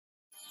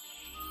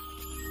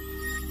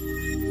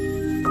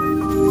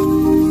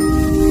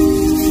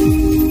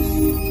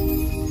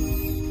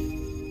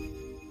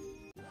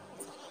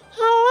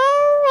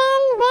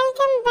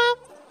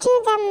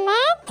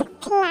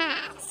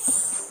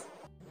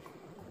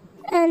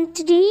and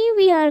today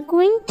we are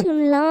going to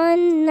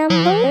learn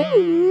number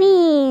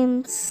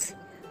names.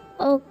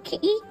 Okay,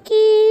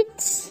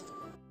 kids.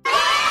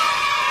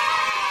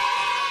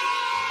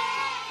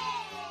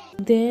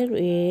 There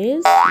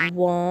is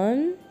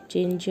one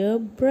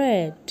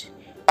gingerbread.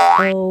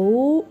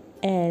 O-N-E-1.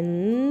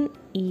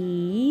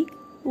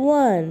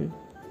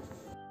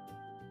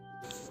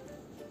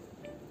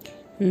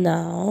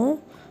 Now,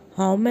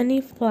 how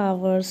many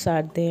flowers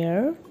are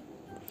there?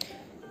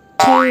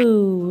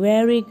 2.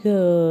 Very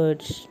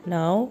good.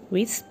 Now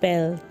we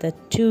spell the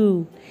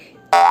 2.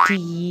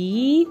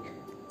 T-W-O-2.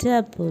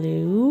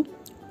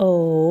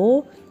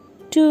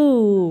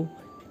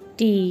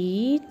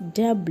 T-W-O-2.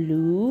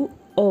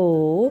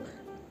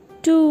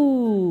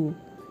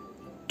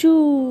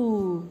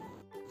 2.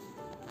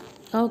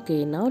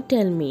 Okay, now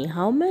tell me,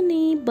 how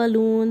many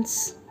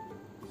balloons?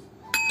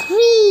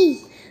 3.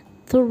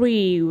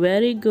 3.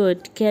 Very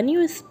good. Can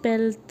you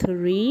spell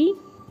 3?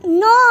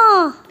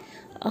 No.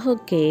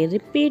 Okay,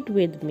 repeat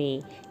with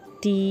me.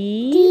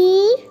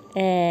 T-H-R-E-E.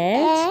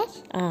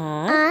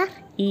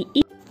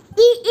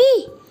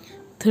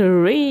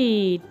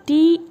 3.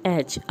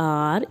 T-H-R-E-E.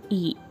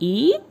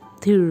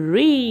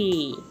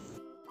 3.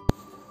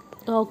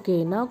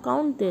 Okay, now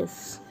count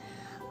this.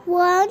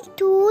 1,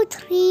 2,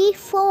 3,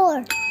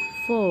 4.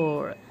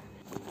 4.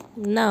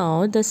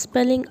 Now the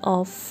spelling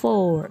of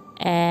 4.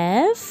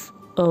 F-O-U-R.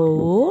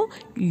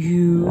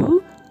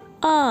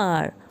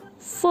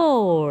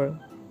 4.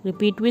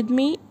 Repeat with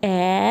me.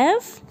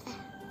 F-O-U-R.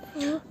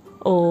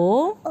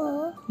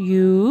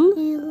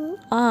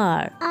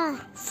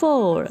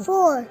 4.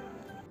 4.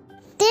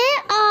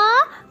 There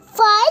are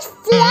 5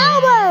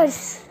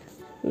 flowers.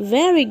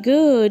 Very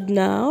good.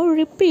 Now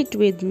repeat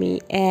with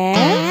me.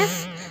 F-I-V-E.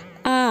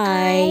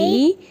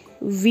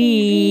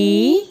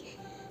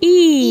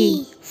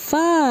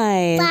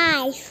 5.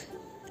 5.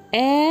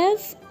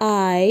 F-I-V-E.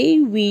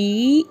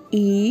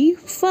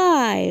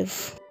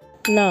 5.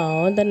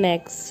 Now the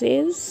next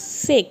is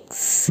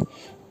 6.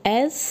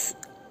 S-I-X.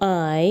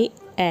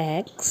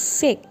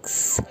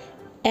 6.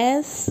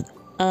 S-I-X.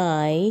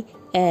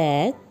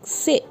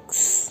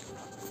 6.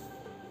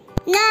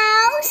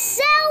 Now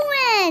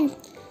 7.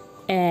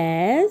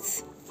 S-E-V-E-N.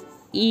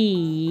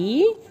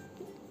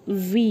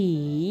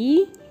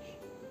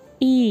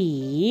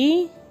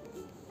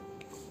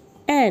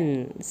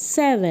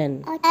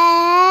 7.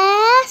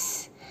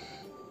 S-E-V-E-N.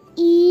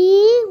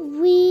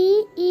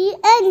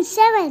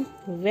 7.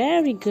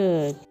 Very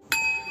good.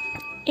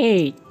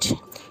 8.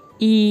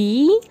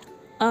 E-I-G-H-T.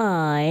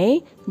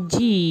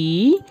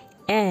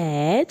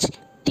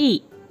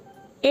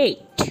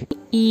 8.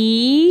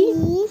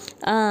 E-I-G-H-T.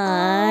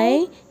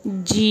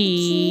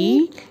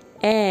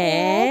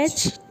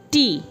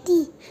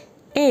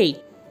 8.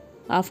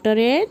 After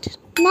it?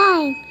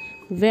 9.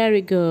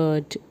 Very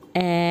good.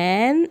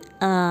 N-I-N-E.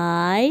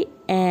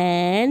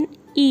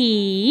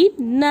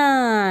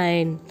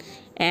 9.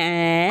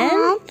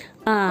 N-I-N-E.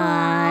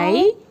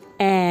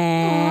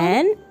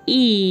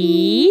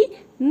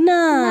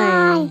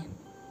 9.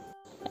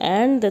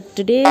 And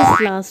today's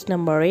last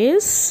number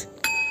is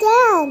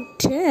 10.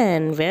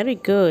 10. Very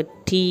good.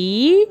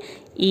 T-E-N.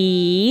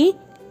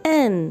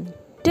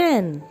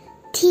 10.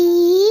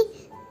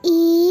 T-E-N.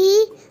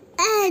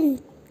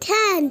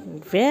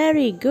 10.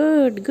 Very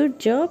good. Good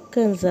job,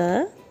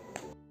 Kanza.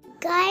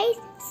 Guys,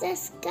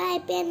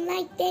 subscribe and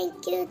like.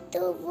 Thank you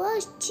for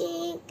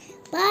watching.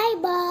 Bye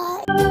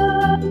bye.